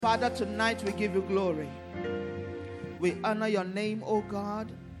Father, tonight we give you glory. We honor your name, O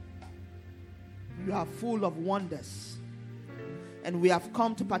God. You are full of wonders, and we have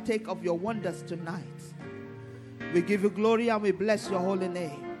come to partake of your wonders tonight. We give you glory and we bless your holy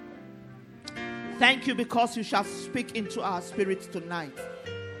name. Thank you because you shall speak into our spirits tonight.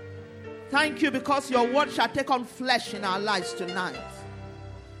 Thank you because your word shall take on flesh in our lives tonight.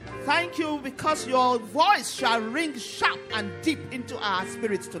 Thank you because your voice shall ring sharp and deep into our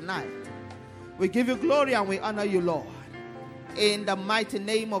spirits tonight. We give you glory and we honor you, Lord. In the mighty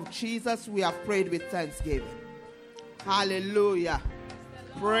name of Jesus, we have prayed with thanksgiving. Hallelujah.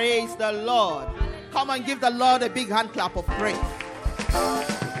 Praise the Lord. Come and give the Lord a big hand clap of praise.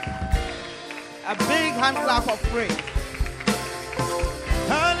 A big hand clap of praise.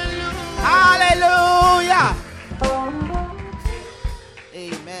 Hallelujah. Hallelujah.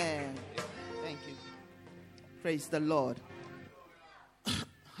 Amen. Thank you. Praise the Lord.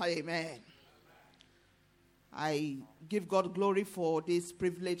 Amen. I give God glory for this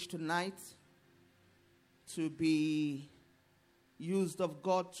privilege tonight to be used of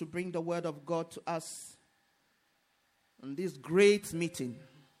God to bring the word of God to us in this great meeting.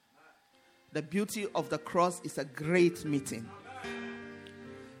 The beauty of the cross is a great meeting.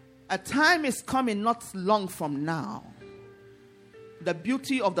 A time is coming not long from now. The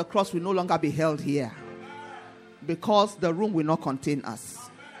beauty of the cross will no longer be held here because the room will not contain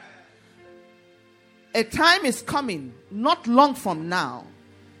us. A time is coming not long from now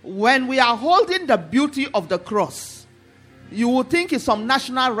when we are holding the beauty of the cross. You will think it's some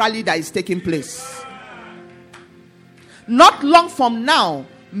national rally that is taking place. Not long from now,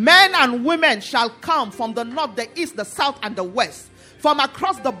 men and women shall come from the north, the east, the south, and the west, from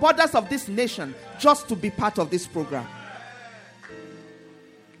across the borders of this nation, just to be part of this program.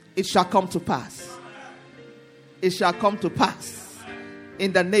 It shall come to pass. It shall come to pass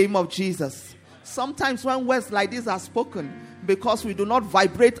in the name of Jesus. Sometimes when words like this are spoken, because we do not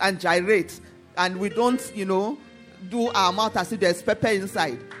vibrate and gyrate, and we don't, do our mouth as if there's pepper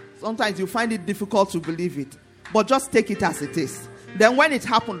inside, sometimes you find it difficult to believe it. But just take it as it is. Then when it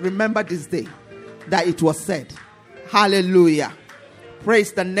happened, remember this day that it was said. Hallelujah.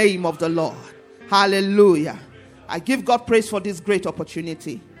 Praise the name of the Lord. Hallelujah. I give God praise for this great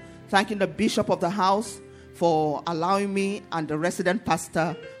opportunity. Thanking the bishop of the house for allowing me, and the resident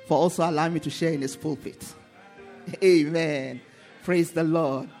pastor for also allowing me to share in his pulpit. Amen. Praise the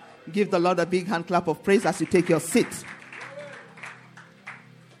Lord. Give the Lord a big hand clap of praise as you take your seat.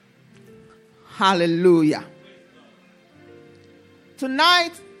 Hallelujah.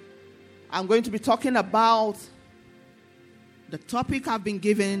 Tonight, I'm going to be talking about the topic I've been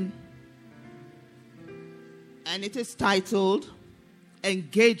given, and it is titled,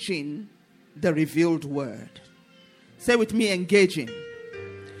 Engaging the Revealed Word. Say with me, engaging.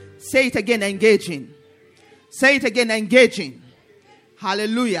 Say it again, engaging. Say it again, engaging.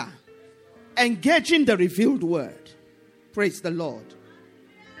 Hallelujah. Engaging the revealed word. Praise the Lord.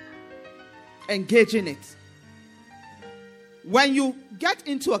 Engaging it. When you get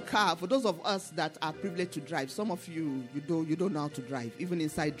into a car, for those of us that are privileged to drive, some of you don't know how to drive, even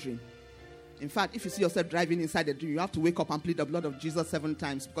inside dream. In fact, if you see yourself driving inside a dream, you have to wake up and plead the blood of Jesus 7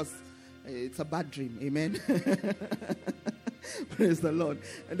 times because it's a bad dream. Amen. Praise the Lord.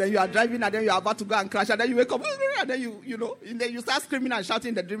 And then you are driving and then you are about to go and crash and then you wake up and then you start screaming and shouting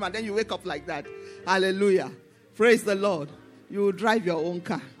in the dream and then you wake up like that. Hallelujah. Praise the Lord. You will drive your own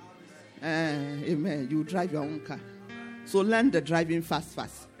car. Amen. You will drive your own car. So learn the driving fast.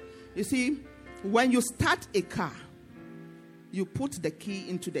 You see, when you start a car, you put the key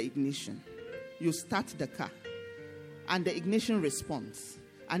into the ignition. You start the car. And the ignition responds.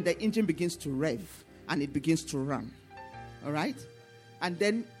 And the engine begins to rev. And it begins to run. All right? And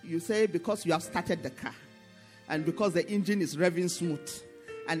then you say, because you have started the car. And because the engine is revving smooth.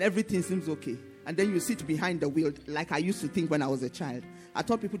 And everything seems okay. And then you sit behind the wheel, like I used to think when I was a child. I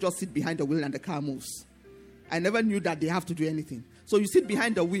thought people just sit behind the wheel and the car moves. I never knew that they have to do anything. So you sit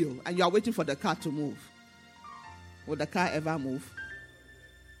behind the wheel and you are waiting for the car to move. Will the car ever move?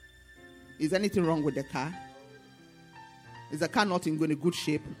 Is anything wrong with the car? Is the car not in good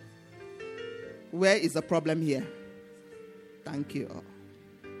shape? Where is the problem here? Thank you.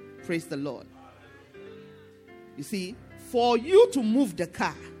 Praise the Lord. You see, for you to move the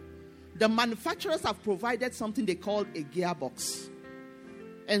car, the manufacturers have provided something they call a gearbox.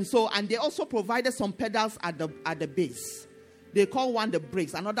 And they also provided some pedals at the base. They call one the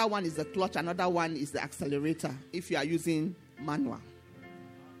brakes, another one is the clutch, another one is the accelerator if you are using manual.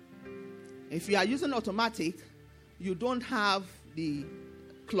 If you are using automatic, you don't have the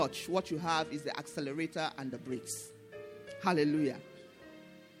clutch. What you have is the accelerator and the brakes. Hallelujah.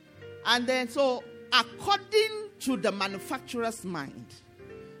 And then, so according to the manufacturer's mind,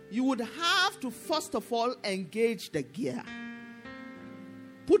 you would have to first of all engage the gear.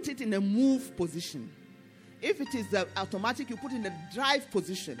 Put it in a move position. If it is the automatic, you put it in the drive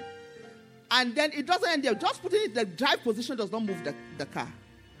position. And then it doesn't end there. Just putting it in the drive position does not move the car.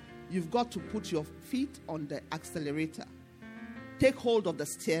 You've got to put your feet on the accelerator. Take hold of the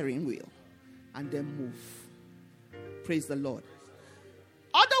steering wheel. And then move. Praise the Lord.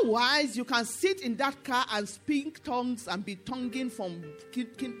 Otherwise, you can sit in that car and speak tongues and be tonguing from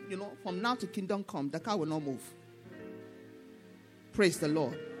now to kingdom come. The car will not move. Praise the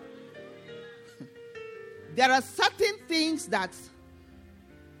Lord. There are certain things that,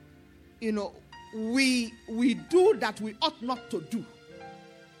 we do that we ought not to do.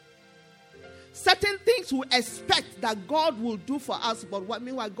 Certain things we expect that God will do for us, but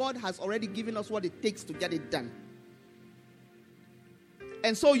meanwhile God has already given us what it takes to get it done.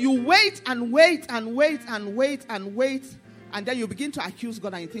 And so you wait and wait and wait and wait and wait, and then you begin to accuse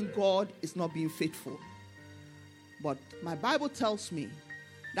God and you think God is not being faithful. But my Bible tells me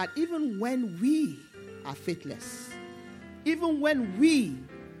that even when we are faithless, even when we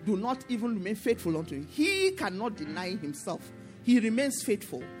do not even remain faithful unto him, he cannot deny himself. He remains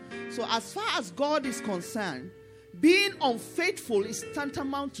faithful. So as far as God is concerned, being unfaithful is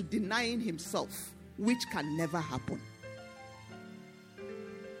tantamount to denying himself, which can never happen.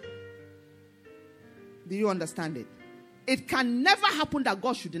 Do you understand it? It can never happen that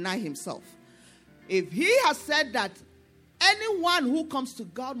God should deny himself. If he has said that anyone who comes to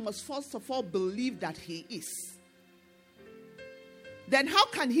God must first of all believe that he is, then how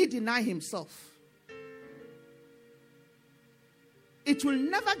can he deny himself? It will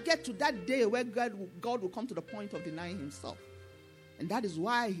never get to that day where God will come to the point of denying himself. And that is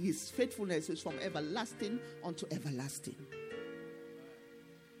why his faithfulness is from everlasting unto everlasting.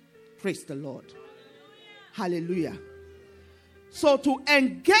 Praise the Lord. Hallelujah. So to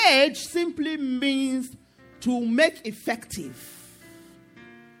engage simply means to make effective,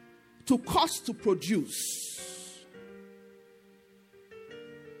 to cause to produce,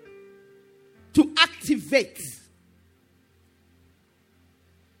 to activate,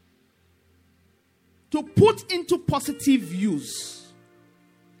 to put into positive use,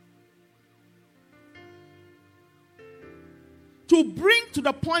 to bring to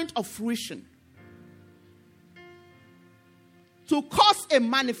the point of fruition, to cause a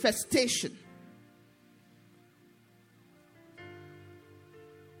manifestation.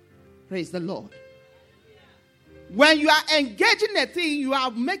 Praise the Lord. When you are engaging a thing, you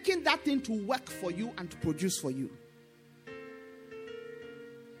are making that thing to work for you and to produce for you.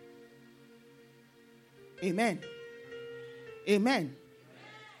 Amen. Amen.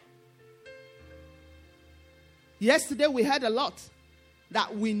 Yesterday we heard a lot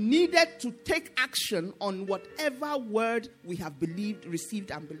that we needed to take action on whatever word we have believed,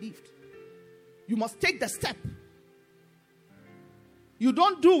 received, and believed. You must take the step. You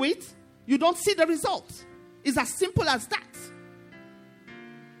don't do it, you don't see the result. It's as simple as that.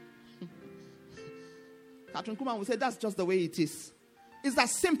 Catherine Kuhlman will say that's just the way it is. It's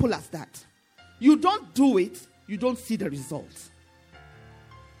as simple as that. You don't do it, you don't see the result.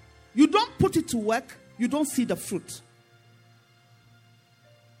 You don't put it to work, you don't see the fruit.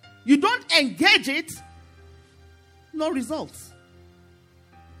 You don't engage it, no results.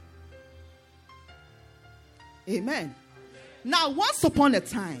 Amen. Now, once upon a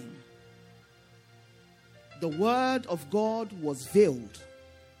time, the word of God was veiled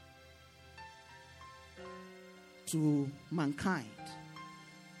to mankind.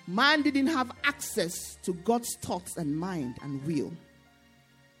 Man didn't have access to God's thoughts and mind and will.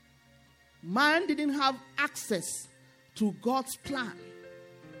 Man didn't have access to God's plan.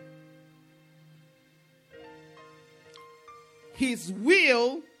 His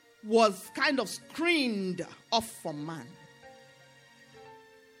will was kind of screened off from man.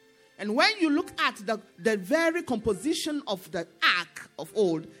 And when you look at the very composition of the ark of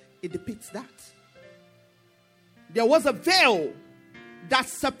old, it depicts that. There was a veil that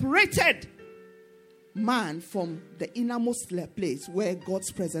separated man from the innermost place where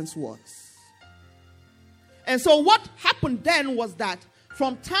God's presence was. And so what happened then was that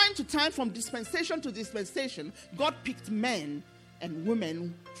from time to time, from dispensation to dispensation, God picked men and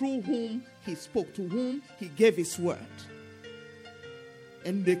women through whom he spoke, to whom he gave his word.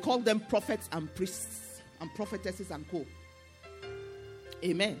 And they called them prophets and priests and prophetesses and co.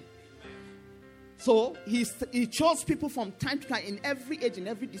 Amen. So he chose people from time to time in every age, in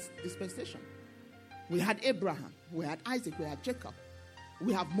every dispensation. We had Abraham, we had Isaac, we had Jacob.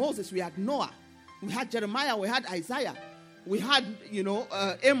 We have Moses, we had Noah. We had Jeremiah, we had Isaiah. We had,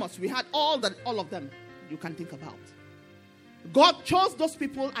 Amos. We had all of them you can think about. God chose those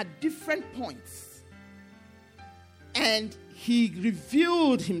people at different points. And he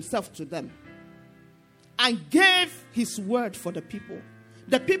revealed himself to them. And gave his word for the people.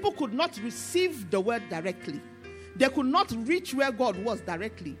 The people could not receive the word directly. They could not reach where God was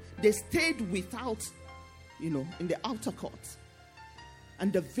directly. They stayed without, in the outer court.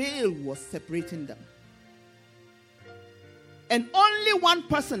 And the veil was separating them. And only one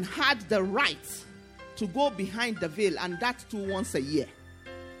person had the right to go behind the veil, and that too once a year.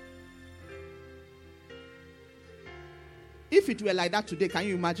 If it were like that today, can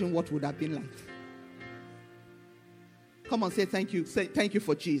you imagine what would have been like? Come on, say thank you. Say thank you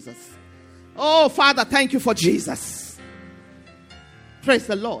for Jesus. Oh, Father, thank you for Jesus. Praise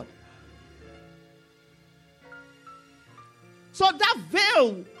the Lord. So that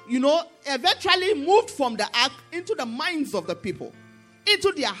veil, eventually moved from the ark into the minds of the people,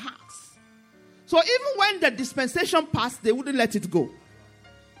 into their hearts. So even when the dispensation passed, they wouldn't let it go.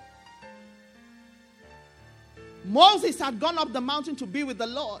 Moses had gone up the mountain to be with the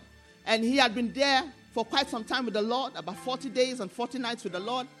Lord, and he had been there for quite some time with the Lord, about 40 days and 40 nights with the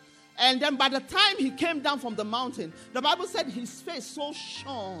Lord. And then by the time he came down from the mountain, the Bible said his face so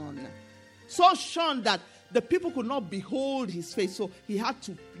shone that the people could not behold his face. So he had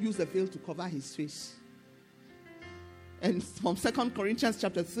to use a veil to cover his face. And from 2 Corinthians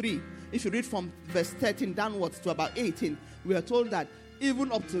chapter 3, if you read from verse 13 downwards to about 18, we are told that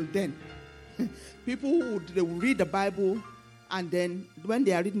even up till then, people they would read the Bible, and then when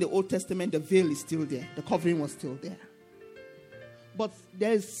they are reading the Old Testament, the veil is still there. The covering was still there. But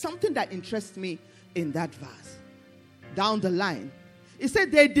there is something that interests me in that verse. Down the line, it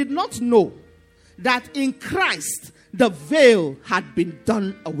said they did not know that in Christ the veil had been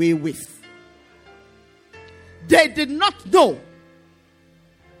done away with. They did not know.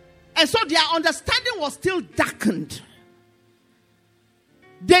 And so their understanding was still darkened.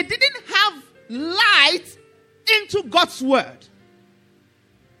 They didn't have light into God's word.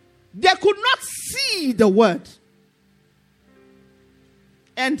 They could not see the word.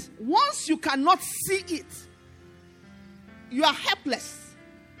 And once you cannot see it, you are helpless.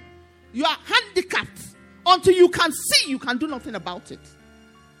 You are handicapped. Until you can see, you can do nothing about it.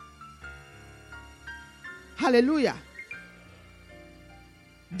 Hallelujah.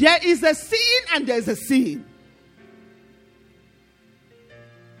 There is a seeing and there is a seeing.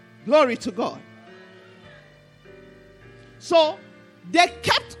 Glory to God. So they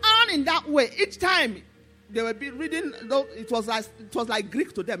kept on in that way. Each time they were reading, though it was like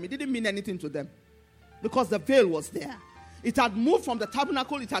Greek to them. It didn't mean anything to them because the veil was there. It had moved from the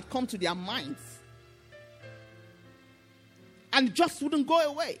tabernacle. It had come to their minds. And it just wouldn't go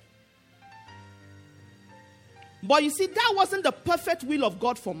away. But you see, that wasn't the perfect will of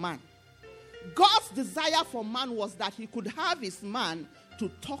God for man. God's desire for man was that he could have his man to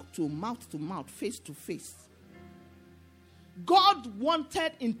talk to mouth, face to face. God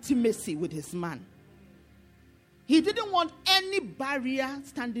wanted intimacy with his man. He didn't want any barrier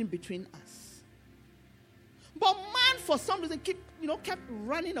standing between us. But man, for some reason, kept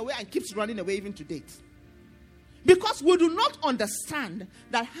running away and keeps running away even to date. Because we do not understand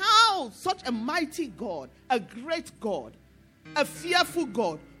that how such a mighty God, a great God, a fearful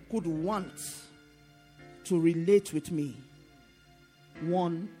God could want to relate with me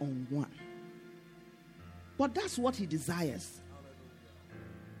one-on-one. But that's what he desires.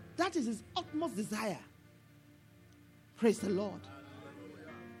 That is his utmost desire. Praise the Lord.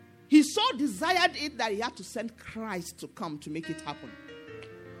 He so desired it that he had to send Christ to come to make it happen.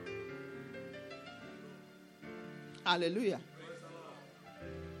 Hallelujah.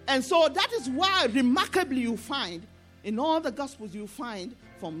 And so that is why remarkably you find in all the Gospels, you find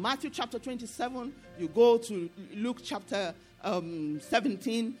from Matthew chapter 27, you go to Luke chapter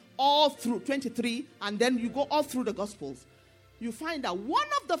 17, all through 23, and then you go all through the Gospels. You find that one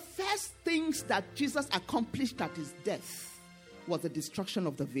of the first things that Jesus accomplished at his death was the destruction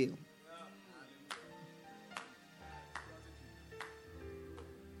of the veil.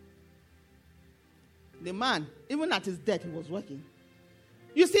 The man, even at his death, he was working.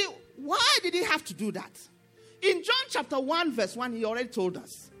 You see, why did he have to do that? In John chapter 1, verse 1, he already told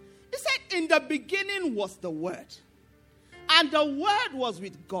us. He said, in the beginning was the Word. And the Word was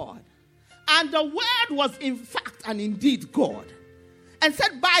with God. And the Word was in fact and indeed God. And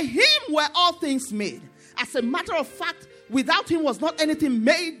said, by him were all things made. As a matter of fact, without him was not anything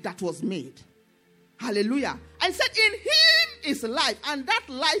made that was made. Hallelujah. And said, in him is life. And that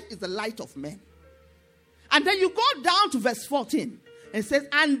life is the light of men. And then you go down to verse 14. And it says,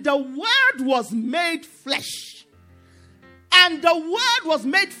 and the Word was made flesh And the word was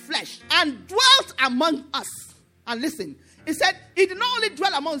made flesh and dwelt among us. And listen, it said, he did not only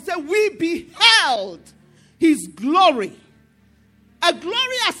dwell among us, it said, we beheld his glory. A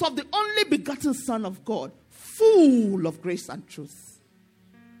glory as of the only begotten Son of God, full of grace and truth.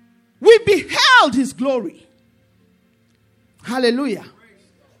 We beheld his glory. Hallelujah.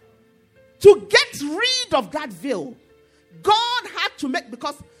 To get rid of that veil, God had to make,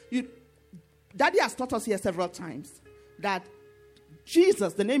 because Daddy has taught us here several times that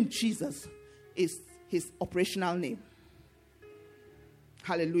Jesus, the name Jesus, is his operational name.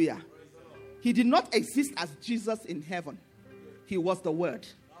 Hallelujah. He did not exist as Jesus in heaven. He was the Word.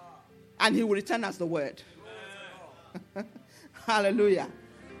 And he will return as the Word. Hallelujah.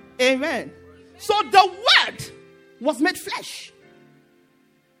 Amen. So the Word was made flesh.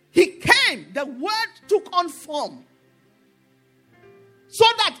 He came. The Word took on form. So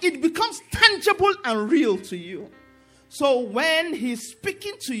that it becomes tangible and real to you. So when he's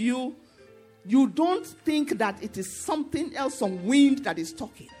speaking to you, you don't think that it is something else, some wind that is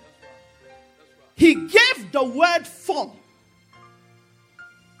talking. He gave the word form.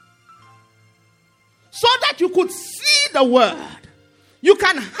 So that you could see the word. You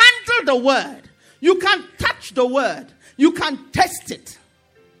can handle the word. You can touch the word. You can taste it.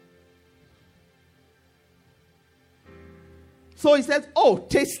 So he says, oh,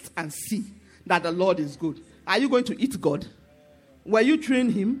 taste and see that the Lord is good. Are you going to eat God? Were you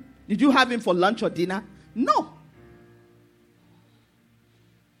training him? Did you have him for lunch or dinner? No.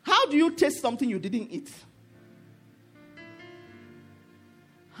 How do you taste something you didn't eat?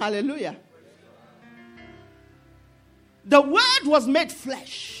 Hallelujah. The word was made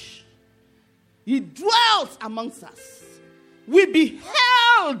flesh. He dwelt amongst us. We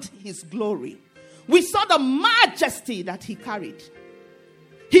beheld his glory. We saw the majesty that he carried.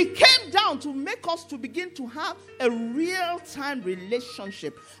 He came down to make us to begin to have a real-time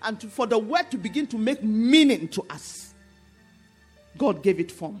relationship and for the word to begin to make meaning to us. God gave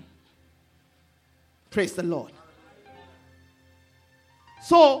it form. Praise the Lord.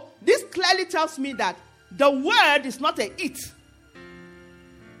 So, this clearly tells me that the word is not a it.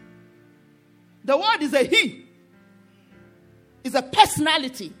 The word is a he. It's a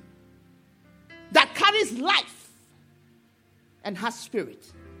personality that carries life and has spirit.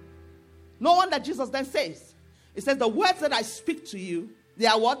 No wonder Jesus then says, it says, the words that I speak to you, they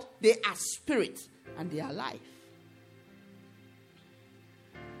are what? They are spirit and they are life.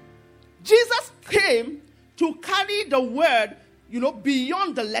 Jesus came to carry the word,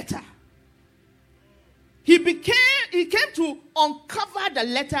 beyond the letter. He came to uncover the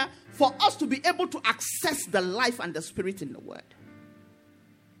letter for us to be able to access the life and the spirit in the word.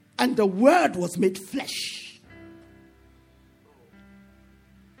 And the word was made flesh.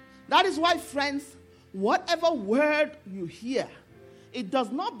 That is why, friends, whatever word you hear, it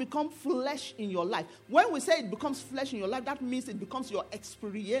does not become flesh in your life. When we say it becomes flesh in your life, that means it becomes your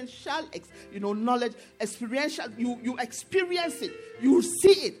experiential, knowledge, experiential. You experience it. You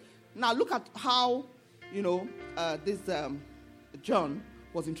see it. Now look at how, this John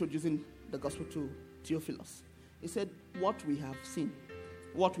was introducing the gospel to Theophilus. He said, what we have seen,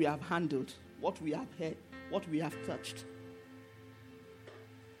 what we have handled, what we have heard, what we have touched.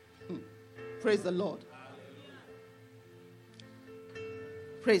 Praise the Lord. Hallelujah.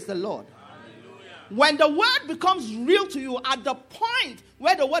 Praise the Lord. Hallelujah. When the word becomes real to you, at the point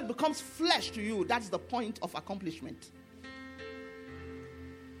where the word becomes flesh to you, that's the point of accomplishment.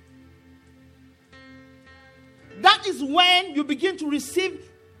 That is when you begin to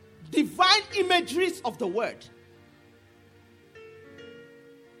receive divine imageries of the word.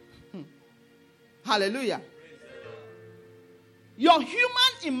 Hallelujah. Your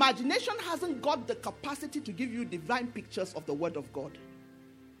human imagination hasn't got the capacity to give you divine pictures of the word of God.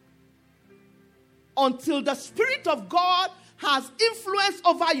 Until the Spirit of God has influence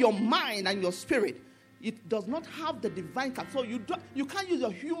over your mind and your spirit, it does not have the divine capacity. So you can't use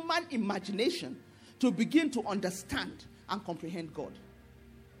your human imagination to begin to understand and comprehend God.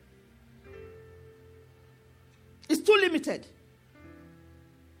 It's too limited.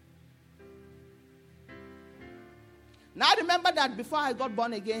 Now, I remember that before I got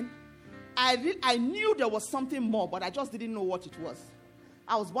born again, I knew there was something more, but I just didn't know what it was.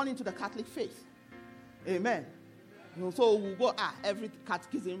 I was born into the Catholic faith. Amen. So we'll go, every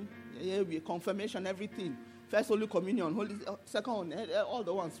catechism, confirmation, everything. First Holy Communion, second, all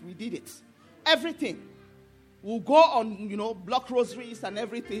the ones, we did it. Everything. We'll go on, block rosaries and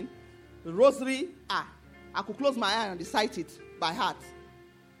everything. The rosary, I could close my eye and recite it by heart.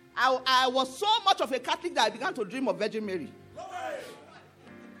 I was so much of a Catholic that I began to dream of Virgin Mary.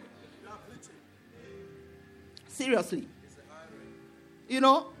 Seriously.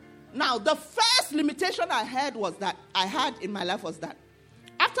 Now the first limitation I had in my life was that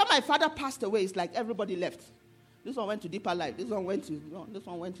after my father passed away, it's like everybody left. This one went to deeper life. This one went to his own. This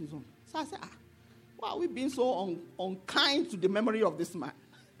one went to his own. So I said, why are we being so unkind to the memory of this man?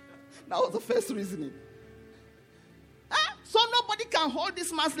 That was the first reasoning. So nobody can hold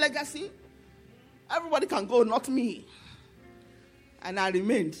this man's legacy. Everybody can go, not me. And I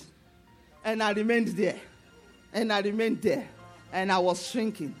remained. And I remained there. And I remained there. And I was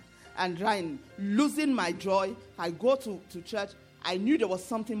shrinking and trying, losing my joy. I go to church. I knew there was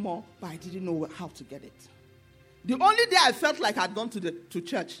something more, but I didn't know how to get it. The only day I felt like I'd gone to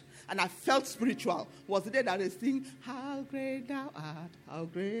church and I felt spiritual was the day that they sing, how great thou art, how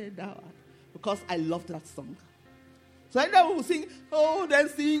great thou art. Because I loved that song. So I know we will sing, oh, then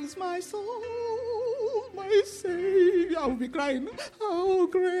sings my soul, my Savior. I will be crying, how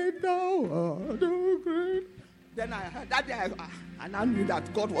great thou art, how great. Then I heard that day, and I knew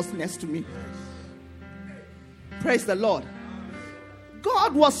that God was next to me. Praise the Lord.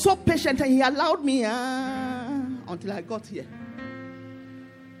 God was so patient and he allowed me until I got here.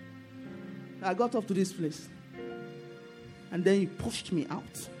 I got up to this place. And then he pushed me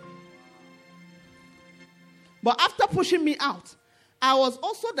out. But after pushing me out, I was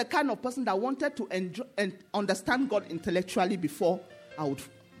also the kind of person that wanted to enjoy and understand God intellectually before I would,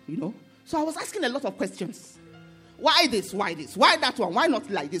 So I was asking a lot of questions. Why this? Why this? Why that one? Why not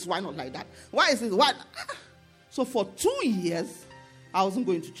like this? Why not like that? Why is this? Why? So for 2 years, I wasn't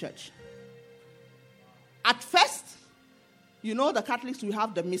going to church. At first, the Catholics, we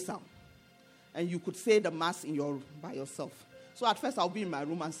have the missal. And you could say the mass by yourself. So at first, I'll be in my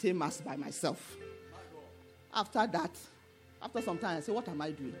room and say mass by myself. After that, after some time, I say, what am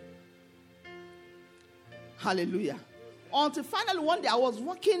I doing? Hallelujah. Until finally one day, I was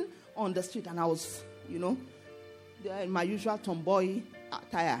walking on the street and I was, there in my usual tomboy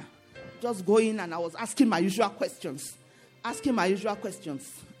attire. Just going and I was asking my usual questions. And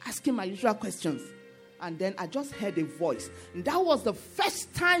then I just heard a voice. And that was the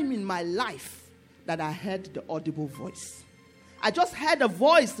first time in my life that I heard the audible voice. I just heard a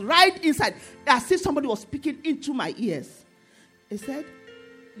voice right inside, as if somebody was speaking into my ears. It said,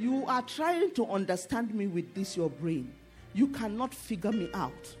 you are trying to understand me with this, your brain. You cannot figure me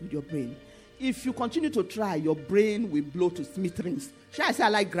out with your brain. If you continue to try, your brain will blow to smithereens. Shall I say I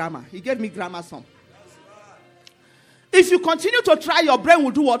like grammar? He gave me grammar song. If you continue to try, your brain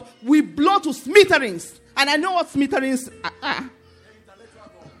will do what? Will blow to smithereens. And I know what smithereens are.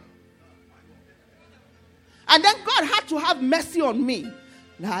 And then God had to have mercy on me.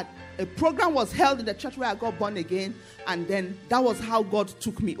 That a program was held in the church where I got born again. And then that was how God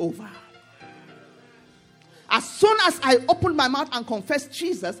took me over. As soon as I opened my mouth and confessed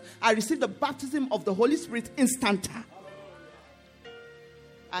Jesus, I received the baptism of the Holy Spirit instanter.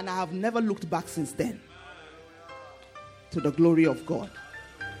 And I have never looked back since then. To the glory of God.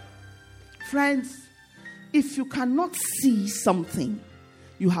 Friends, if you cannot see something,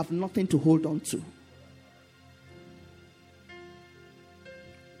 you have nothing to hold on to.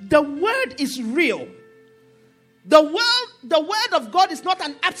 The word is real. The word of God is not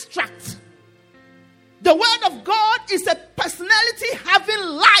an abstract. The word of God is a personality having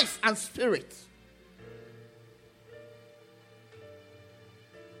life and spirit.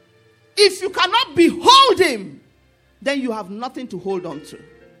 If you cannot behold him, then you have nothing to hold on to.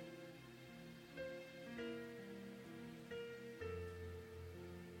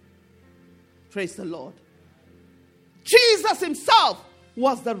 Praise the Lord. Jesus himself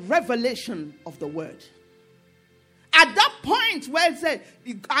was the revelation of the word. At that point where it said,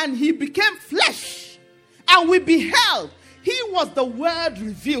 and he became flesh, and we beheld, he was the word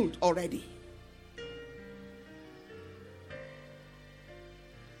revealed already.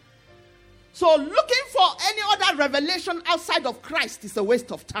 So looking for any other revelation outside of Christ is a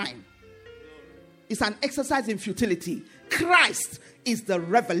waste of time. It's an exercise in futility. Christ is the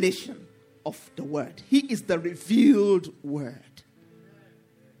revelation of the word. He is the revealed word.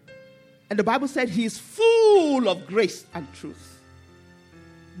 And the Bible said he is full of grace and truth.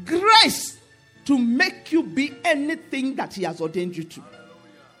 Grace to make you be anything that he has ordained you to.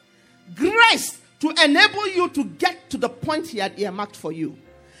 Grace to enable you to get to the point he had earmarked for you.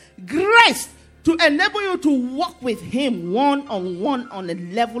 Grace to enable you to walk with him one-on-one on a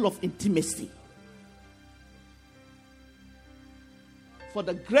level of intimacy. For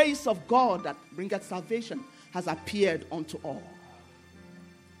the grace of God that bringeth salvation has appeared unto all.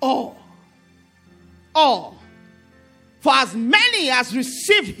 All. For as many as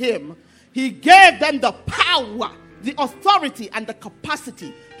received him, he gave them the power, the authority, and the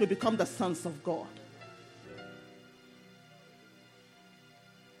capacity to become the sons of God.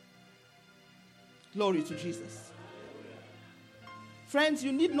 Glory to Jesus. Friends,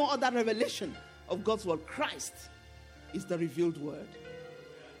 you need no other revelation of God's word. Christ is the revealed word.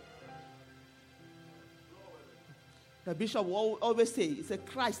 The bishop will always say, he said,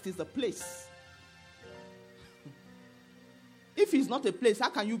 Christ is a place. If he's not a place, how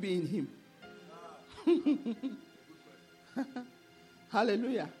can you be in him?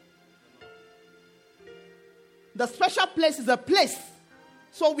 Hallelujah. The special place is a place.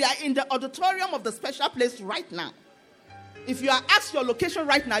 So we are in the auditorium of the special place right now. If you are asked your location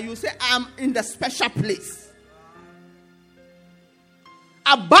right now, you say, I'm in the special place.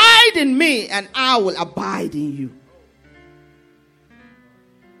 Abide in me and I will abide in you.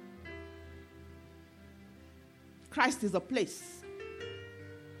 Christ is a place.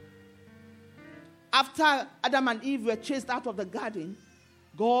 After Adam and Eve were chased out of the garden,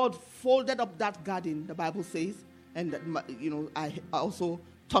 God folded up that garden, the Bible says, and I also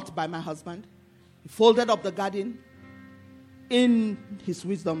taught by my husband. He folded up the garden in his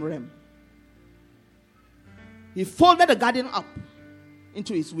wisdom realm. He folded the garden up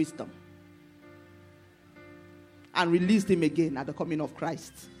into his wisdom and released him again at the coming of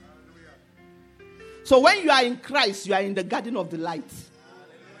Christ. So when you are in Christ, you are in the garden of the light.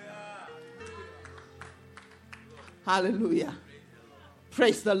 Hallelujah.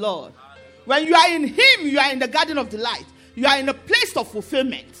 Praise the Lord. When you are in him, you are in the garden of the light. You are in a place of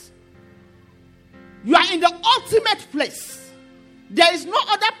fulfillment. You are in the ultimate place. There is no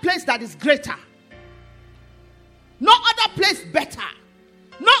other place that is greater. No other place better.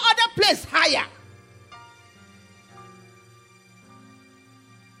 No other place higher.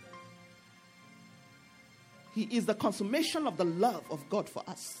 He is the consummation of the love of God for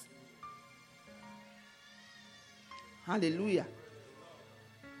us. Hallelujah.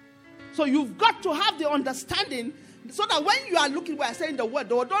 So you've got to have the understanding so that when you are looking, we are saying the word,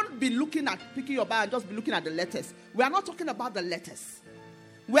 don't be looking at picking your Bible and just be looking at the letters. We are not talking about the letters.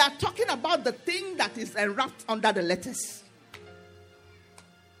 We are talking about the thing that is enwrapped under the letters.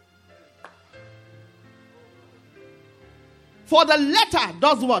 For the letter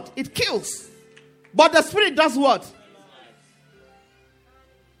does what? It kills. But the spirit does what?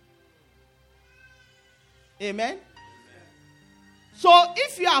 Amen. So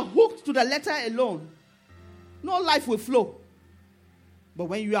if you are hooked to the letter alone, no life will flow. But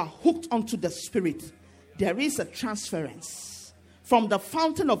when you are hooked onto the spirit, there is a transference. From the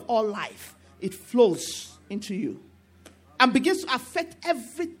fountain of all life, it flows into you and begins to affect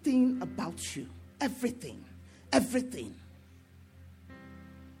everything about you. Everything. Everything.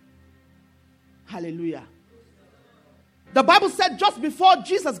 Hallelujah. The Bible said just before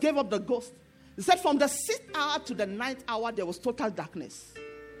Jesus gave up the ghost, it said from the 6th hour to the 9th hour, there was total darkness.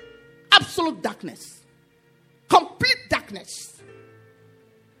 Absolute darkness. Complete darkness.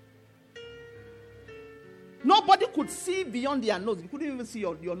 Nobody could see beyond their nose. You couldn't even see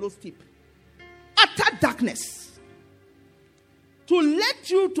your nose tip. Utter darkness. To let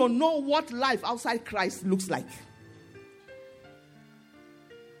you to know what life outside Christ looks like.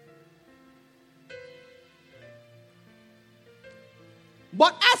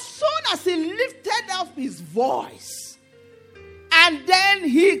 But as soon as he lifted up his voice, and then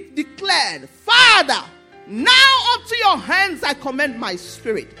he declared, Father, now unto your hands I commend my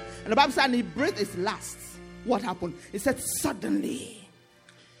spirit. And the Bible said, and he breathed his last. What happened? He said, suddenly,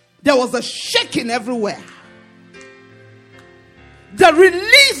 there was a shaking everywhere. The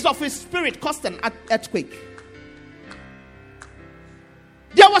release of his spirit caused an earthquake.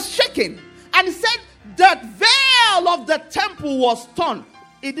 There was shaking. And he said, the veil of the temple was torn.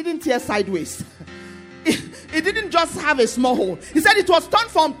 It didn't tear sideways. It didn't just have a small hole. He said it was torn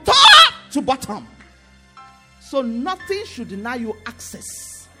from top to bottom. So nothing should deny you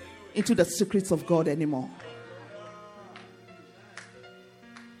access into the secrets of God anymore.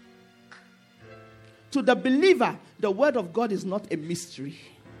 To the believer, the word of God is not a mystery.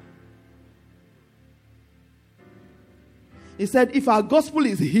 He said, if our gospel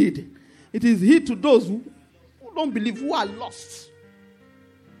is hid, it is hid to those who don't believe, who are lost.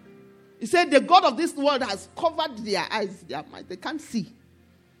 He said, the God of this world has covered their eyes, their mind. They can't see.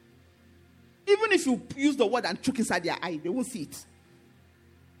 Even if you use the word and choke inside their eye, they won't see it.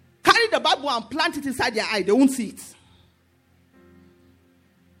 Carry the Bible and plant it inside their eye, they won't see it.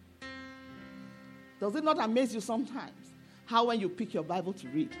 Does it not amaze you sometimes how when you pick your Bible to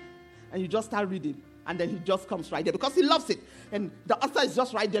read and you just start reading and then he just comes right there because he loves it and the author is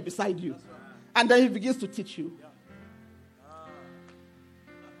just right there beside you and then he begins to teach you.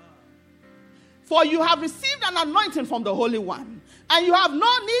 For you have received an anointing from the Holy One, and you have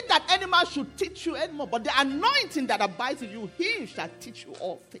no need that any man should teach you anymore. But the anointing that abides in you, he shall teach you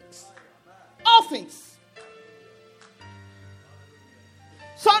all things. All things.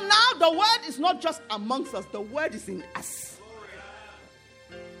 So now the word is not just amongst us, the word is in us.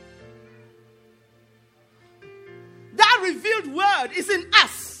 That revealed word is in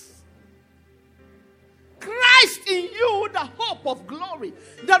us. Christ in you, the hope of glory.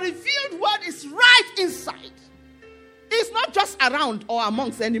 The revealed word is right inside. It's not just around or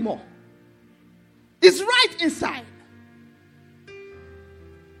amongst anymore. It's right inside.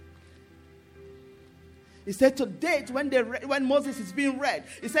 He said to date, when Moses is being read,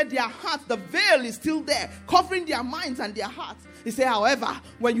 he said their hearts, the veil is still there, covering their minds and their hearts. He said, however,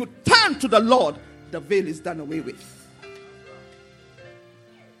 when you turn to the Lord, the veil is done away with.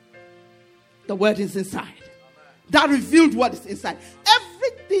 The word is inside. That revealed word is inside.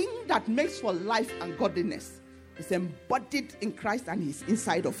 Everything that makes for life and godliness is embodied in Christ and He's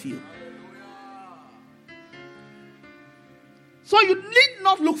inside of you. So you need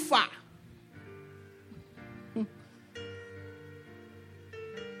not look far.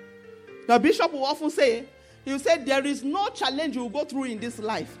 The bishop will often say, he will say, there is no challenge you will go through in this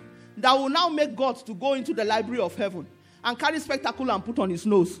life that will now make God to go into the library of heaven and carry spectacle and put on his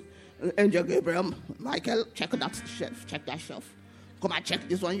nose. Angel Gabriel, Michael, check that shelf, check that shelf. Come and check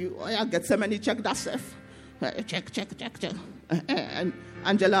this one. Gethsemane, check that shelf. Check. And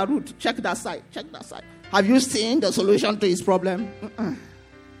Angela Ruth, check that side. Have you seen the solution to his problem?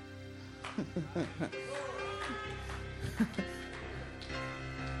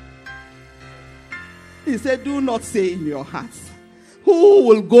 He said, do not say in your hearts, who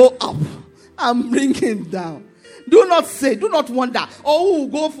will go up and bring him down? Do not say, do not wonder, who will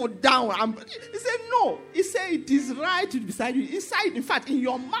go for down? He said, no. He said, it is right to be beside you. Inside, in fact, in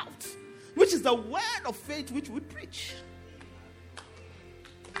your mouth, which is the word of faith which we preach.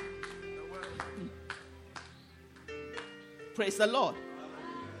 Praise the Lord.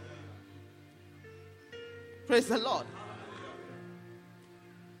 Praise the Lord.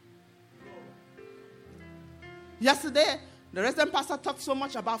 Yesterday, the resident pastor talked so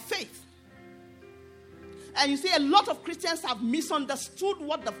much about faith. And you see, a lot of Christians have misunderstood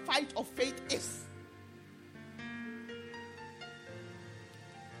what the fight of faith is.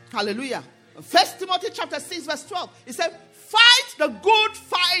 Hallelujah. 1 Timothy chapter 6 verse 12. It said, fight the good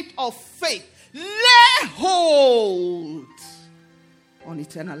fight of faith. Lay hold on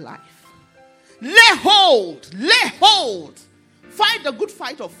eternal life. Lay hold. Fight the good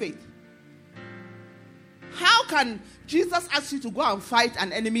fight of faith. How can Jesus ask you to go and fight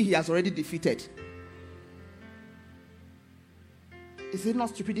an enemy he has already defeated? Is it not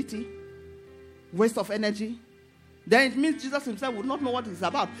stupidity? Waste of energy? Then it means Jesus himself would not know what he's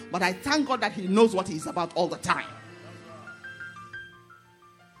about. But I thank God that he knows what he's about all the time.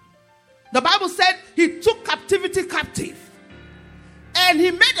 The Bible said he took captivity captive. And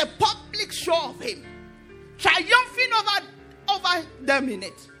he made a public show of him. Triumphing over them in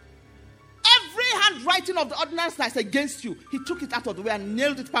it. Every handwriting of the ordinance that's against you, he took it out of the way and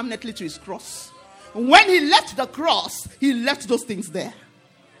nailed it permanently to his cross. When he left the cross, he left those things there.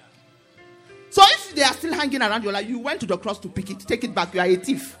 So if they are still hanging around your life, you went to the cross to pick it, take it back, you are a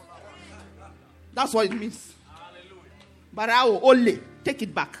thief. That's what it means. Barao, ole, take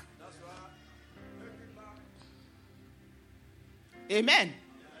it back. Amen.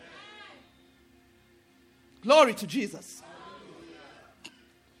 Glory to Jesus.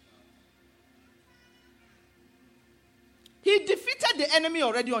 He defeated the enemy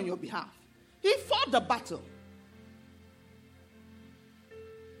already on your behalf. He fought the battle.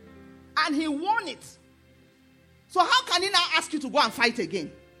 And he won it. So how can he now ask you to go and fight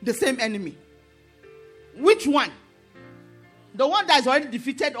again? The same enemy. Which one? The one that is already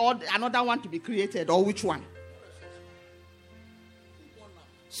defeated or another one to be created? Or which one?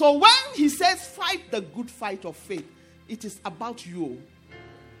 So when he says fight the good fight of faith, it is about you.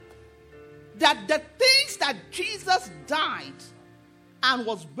 That the things that Jesus died and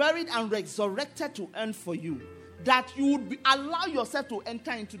was buried and resurrected to earn for you, that you would allow yourself to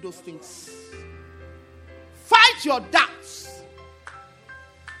enter into those things. Fight your doubts.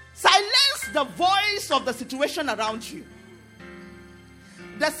 Silence the voice of the situation around you.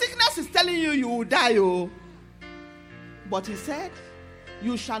 The sickness is telling you you will die, but he said,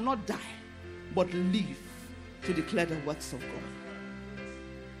 you shall not die, but live to declare the works of God.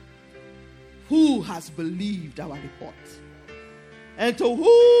 Who has believed our report? And to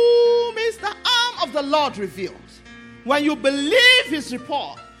whom is the arm of the Lord revealed? When you believe his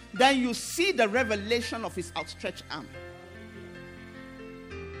report, then you see the revelation of his outstretched arm.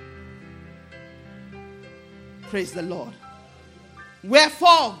 Praise the Lord.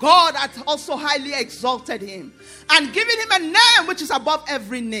 Wherefore, God hath also highly exalted him and given him a name which is above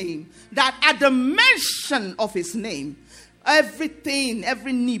every name, that at the mention of his name, everything,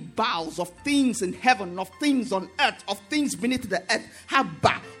 every knee bows, of things in heaven, of things on earth, of things beneath the earth,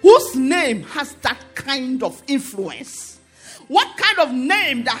 Habba, whose name has that kind of influence. What kind of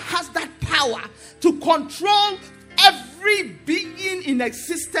name that has that power to control every being in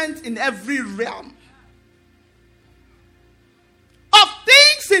existence in every realm? Of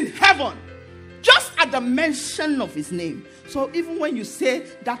things in heaven, just at the mention of his name. So even when you say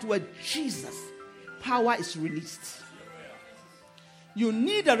that word Jesus, power is released. You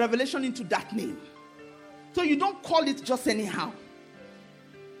need a revelation into that name. So you don't call it just anyhow.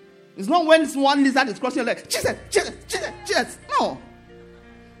 It's not when one lizard is crossing your leg, Jesus, Jesus, Jesus, Jesus. No.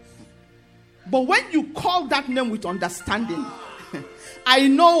 But when you call that name with understanding, I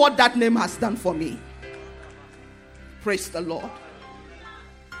know what that name has done for me. Praise the Lord.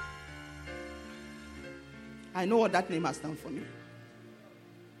 I know what that name has done for me.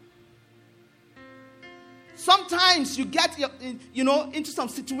 Sometimes you get, into some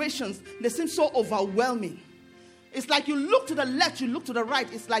situations, they seem so overwhelming. It's like you look to the left, you look to the right.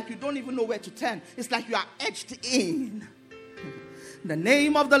 It's like you don't even know where to turn. It's like you are edged in. The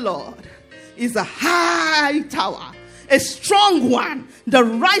name of the Lord is a high tower, a strong one. The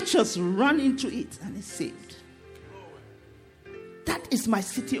righteous run into it and is saved. That is my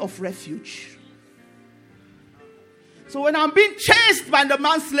city of refuge. So when I'm being chased by the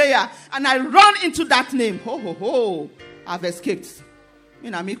manslayer and I run into that name, I've escaped.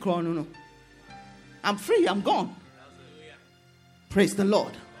 I'm free, I'm gone. Praise the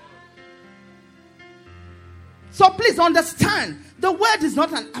Lord. So please understand, the word is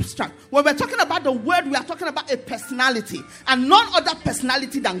not an abstract. When we're talking about the word, we are talking about a personality, and none other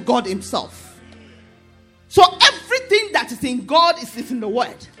personality than God himself. So everything that is in God is in the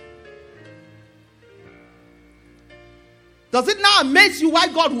word. Does it now amaze you why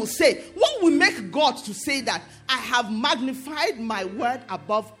God will say, what will make God to say that I have magnified my word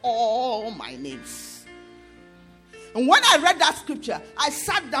above all my names? And when I read that scripture, I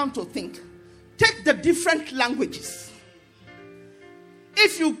sat down to think. Take the different languages.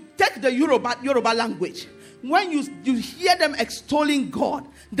 If you take the Yoruba language, when you hear them extolling God,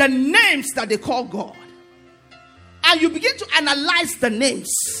 the names that they call God, and you begin to analyze the names,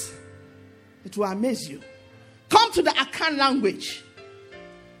 it will amaze you. Come to the Akan language.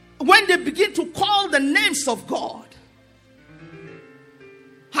 When they begin to call the names of God.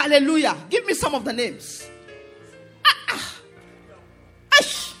 Hallelujah. Give me some of the names.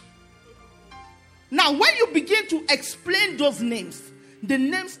 Now, when you begin to explain those names, the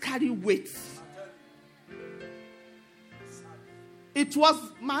names carry weight. It was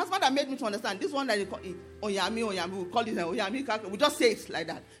my husband that made me to understand. This one that they call it, Oyami, we call it Oyami. We just say it like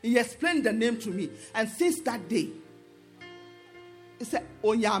that. He explained the name to me. And since that day, he said,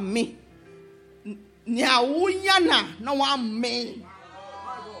 Oyami. Nyawunyana, no one me.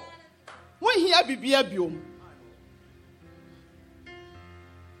 When he had bibiabium.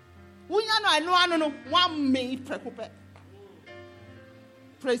 I know, one me.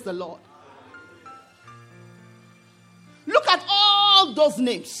 Praise the Lord. Look at all those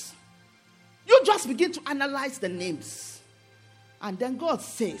names. You just begin to analyze the names. And then God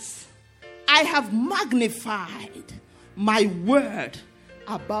says, I have magnified my word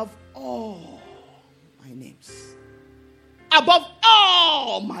above all my names. Above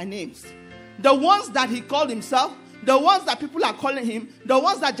all my names. The ones that he called himself, the ones that people are calling him, the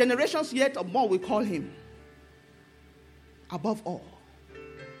ones that generations yet or more will call him. Above all.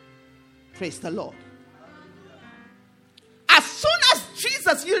 Praise the Lord. As soon as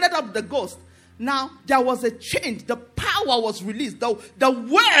Jesus yielded up the ghost, now there was a change. The power was released. The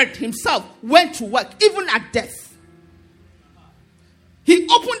word himself went to work, even at death. He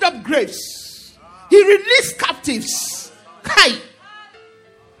opened up graves. He released captives. Hi.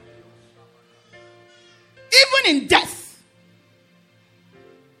 Even in death.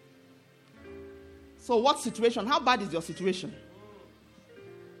 So what situation? How bad is your situation?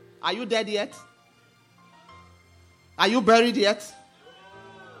 Are you dead yet? Are you buried yet?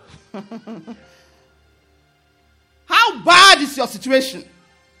 How bad is your situation?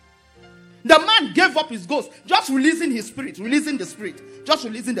 The man gave up his ghost, just releasing his spirit, releasing the spirit, just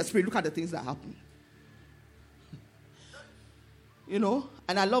releasing the spirit. Look at the things that happen.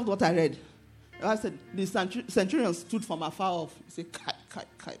 And I loved what I read. I said, the centurion stood from afar off. He said, Kai.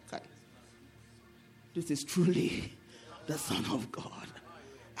 This is truly the Son of God.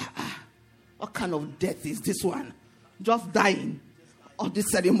 What kind of death is this one? Just dying. Or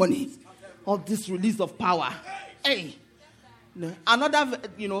this ceremony. Or this release of power. Hey. No. Another,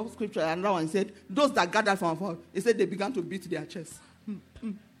 scripture, another one said, those that gathered from afar, he said they began to beat their chests.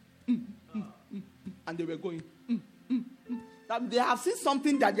 And they were going. That they have seen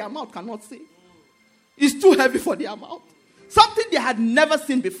something that their mouth cannot say. It's too heavy for their mouth. Something they had never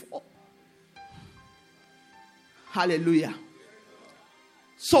seen before. Hallelujah.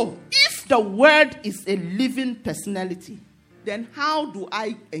 So, if the word is a living personality, then how do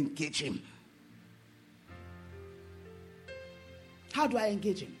I engage him? How do I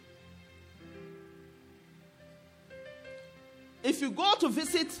engage him? If you go to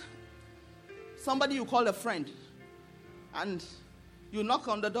visit somebody you call a friend, and you knock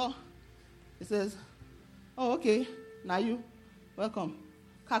on the door, he says, oh, okay, now you, welcome.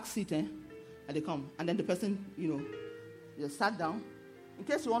 Cack seat, And they come. And then the person, you sat down. In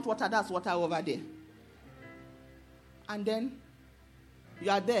case you want water, that's water over there. And then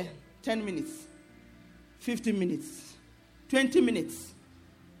you are there 10 minutes, 15 minutes, 20 minutes,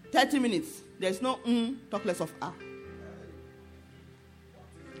 30 minutes. There's no talk less of ah.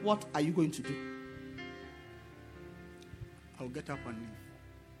 What are you going to do? I'll get up and leave.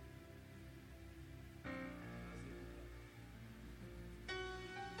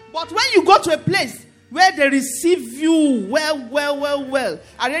 But when you go to a place where they receive you well,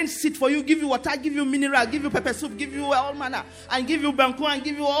 arrange seat for you, give you water, give you mineral, give you pepper soup, give you all manner, and give you banku, and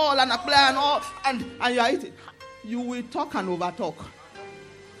give you all and apply and all, and you are eating, you will talk and overtalk.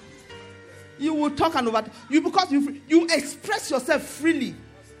 You will talk and overtalk. Because you express yourself freely.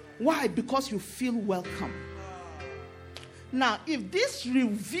 Why? Because you feel welcome. Now, if this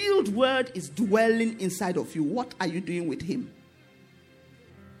revealed word is dwelling inside of you, what are you doing with him?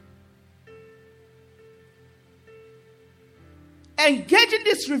 Engaging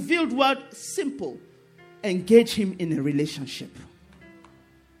this revealed word, simple. Engage him in a relationship.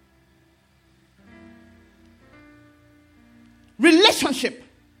 Relationship.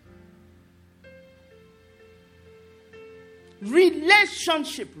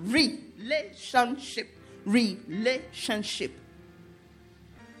 Relationship. Relationship. Relationship.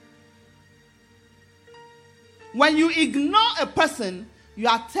 When you ignore a person, you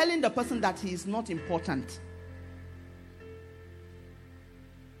are telling the person that he is not important.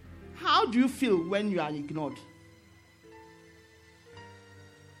 How do you feel when you are ignored?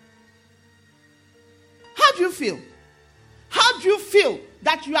 How do you feel? How do you feel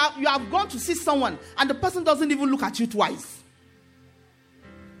that you have gone to see someone and the person doesn't even look at you twice?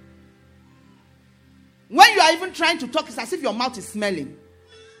 When you are even trying to talk, it's as if your mouth is smelling.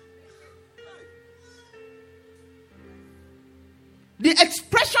 The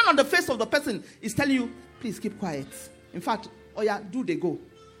expression on the face of the person is telling you, please keep quiet. In fact, oh yeah, do they go?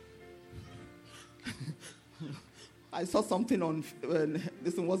 I saw something on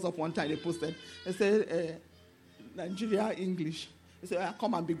this one was up one time they posted. They said Nigeria English. They said,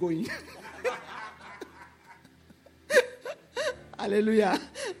 come and be going. Hallelujah.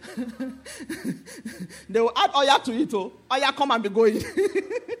 They will add Oya to it. Oya, come and be going.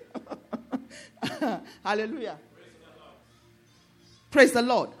 Hallelujah. Praise the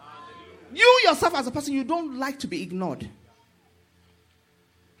Lord. You yourself as a person, you don't like to be ignored.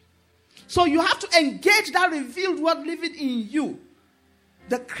 So you have to engage that revealed word living in you.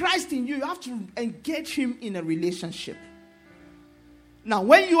 The Christ in you. You have to engage him in a relationship. Now,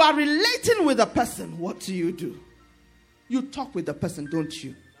 when you are relating with a person, what do? You talk with the person, don't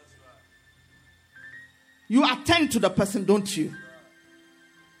you? You attend to the person, don't you?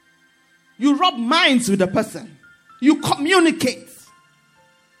 You rub minds with the person. You communicate.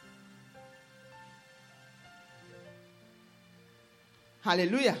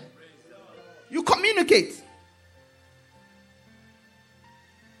 Hallelujah. You communicate.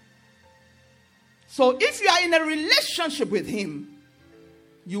 So if you are in a relationship with him,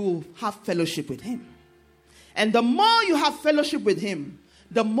 you will have fellowship with him. And the more you have fellowship with him,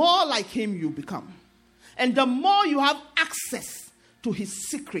 the more like him you become. And the more you have access to his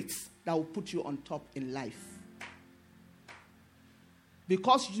secrets that will put you on top in life.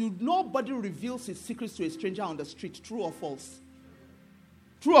 Because nobody reveals his secrets to a stranger on the street. True or false?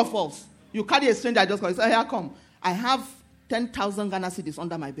 True or false? You carry a stranger, I just call, say, here come. I have 10,000 Ghana cedis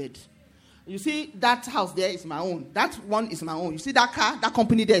under my bed. You see, that house there is my own. That one is my own. You see that car, that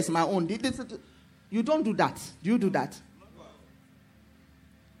company there is my own. You don't do that. Do you do that?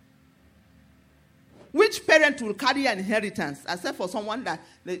 Which parent will carry an inheritance, except for someone that,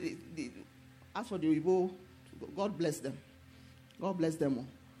 as for the Igbo, God bless them. God bless them all.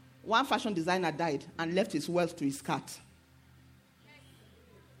 One fashion designer died and left his wealth to his cat.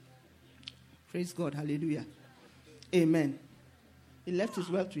 Praise God. Hallelujah. Amen. He left his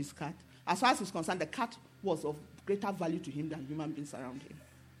wealth to his cat. As far as he's concerned, the cat was of greater value to him than human beings around him.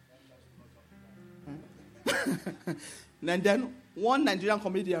 And then one Nigerian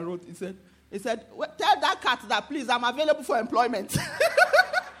comedian wrote, he said, well, tell that cat that please, I'm available for employment.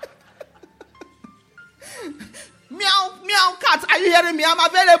 Meow, meow, cat, are you hearing me? I'm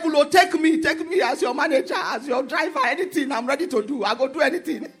available. Oh, take me as your manager, as your driver, anything I'm ready to do. I'll go do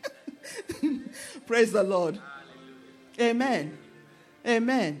anything. Praise the Lord. Amen.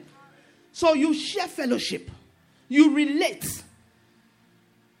 Amen. So you share fellowship. You relate.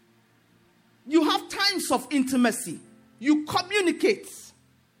 You have times of intimacy. You communicate.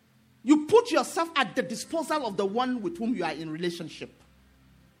 You put yourself at the disposal of the one with whom you are in relationship.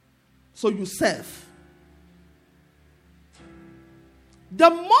 So you serve. The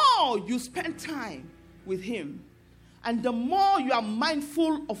more you spend time with him, and the more you are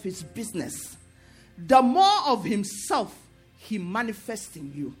mindful of his business, the more of himself he manifests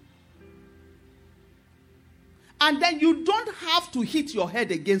in you. And then you don't have to hit your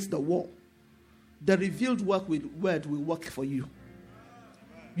head against the wall. The revealed word will work for you.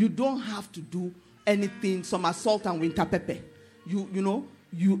 You don't have to do anything, some salt and winter pepper. You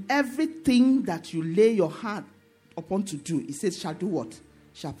everything that you lay your hand upon to do, it says shall do what?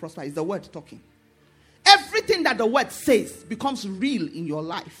 Shall prosper. Is the word talking. Everything that the word says becomes real in your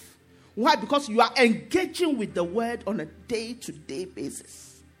life. Why? Because you are engaging with the word on a day-to-day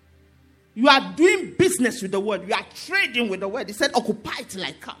basis. You are doing business with the word. You are trading with the word. He said, occupy till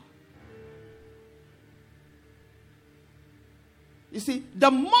I come. You see, the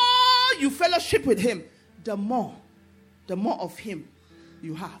more you fellowship with him, the more of him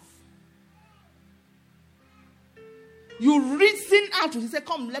you have. You reason out. He said,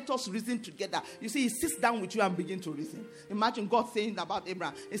 come, let us reason together. You see, he sits down with you and begins to reason. Imagine God saying about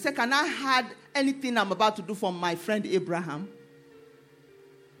Abraham. He said, can I hide anything I'm about to do for my friend Abraham?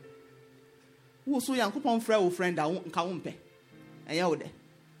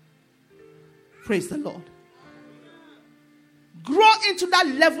 Praise the Lord. Grow into that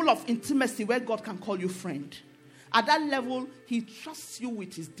level of intimacy where God can call you friend. At that level, he trusts you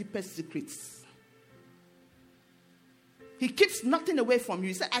with his deepest secrets. He keeps nothing away from you.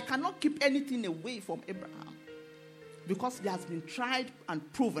 He said, I cannot keep anything away from Abraham because he has been tried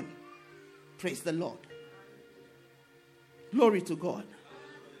and proven. Praise the Lord. Glory to God.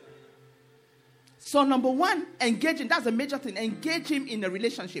 So number one, engaging. That's a major thing. Engage him in a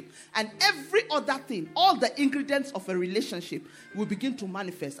relationship. And every other thing, all the ingredients of a relationship will begin to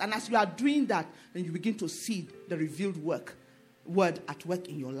manifest. And as you are doing that, then you begin to see the revealed word at work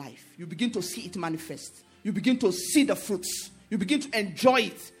in your life. You begin to see it manifest. You begin to see the fruits. You begin to enjoy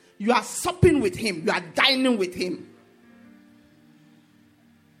it. You are supping with him. You are dining with him.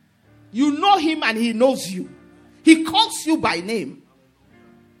 You know him and he knows you. He calls you by name.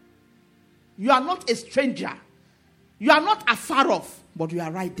 You are not a stranger. You are not afar off, but you are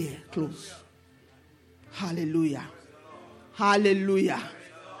right there, close. Hallelujah. Hallelujah.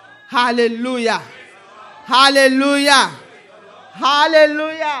 Hallelujah. Hallelujah.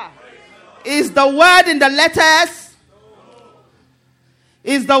 Hallelujah. Is the word in the letters?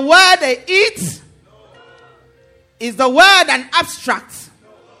 Is the word a it? Is the word an abstract?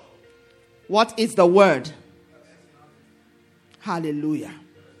 What is the word? Hallelujah.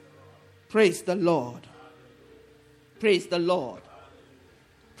 Praise the Lord. Praise the Lord.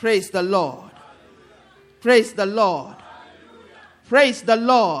 Praise the Lord. Praise the Lord. Praise the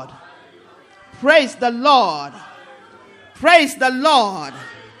Lord. Praise the Lord. Praise the Lord.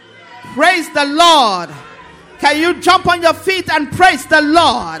 Praise the Lord. Can you jump on your feet and praise the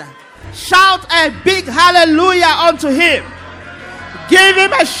Lord? Shout a big hallelujah unto him. Give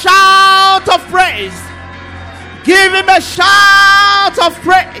him a shout of praise. Give him a shout of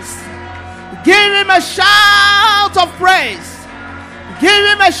praise. Give him a shout of praise. Give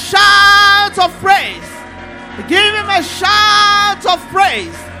him a shout of praise. Give him a shout of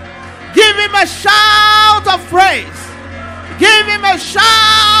praise. Give him a shout of praise. Give him a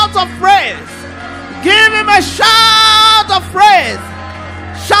shout of praise. Give him a shout of praise.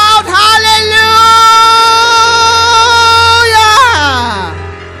 Shout hallelujah.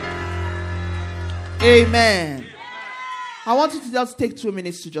 Amen. I want you to just take 2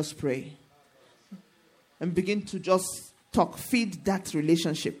 minutes to just pray. And begin to just talk. Feed that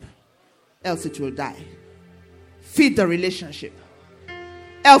relationship. Else it will die. Feed the relationship.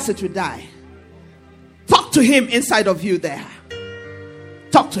 Else it will die. Talk to him inside of you there.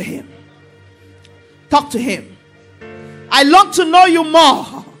 Talk to him. Talk to him. I long to know you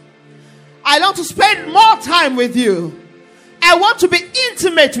more. I long to spend more time with you. I want to be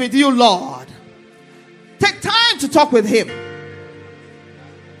intimate with you, Lord. Take time to talk with him.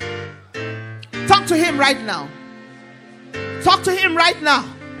 Talk to him right now. Talk to him right now.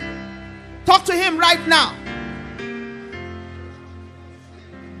 Talk to him right now.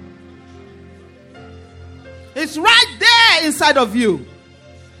 It's right there inside of you.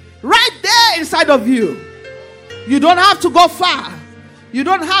 Right there inside of you. You don't have to go far. You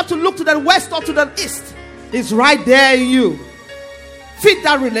don't have to look to the west or to the east. It's right there in you. Feed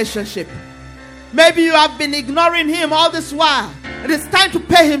that relationship. Maybe you have been ignoring him all this while. It is time to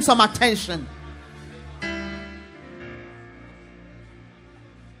pay him some attention.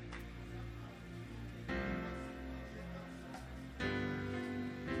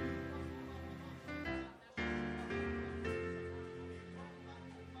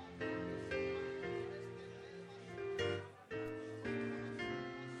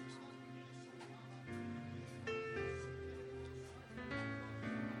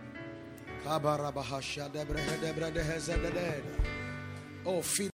 Oh, feed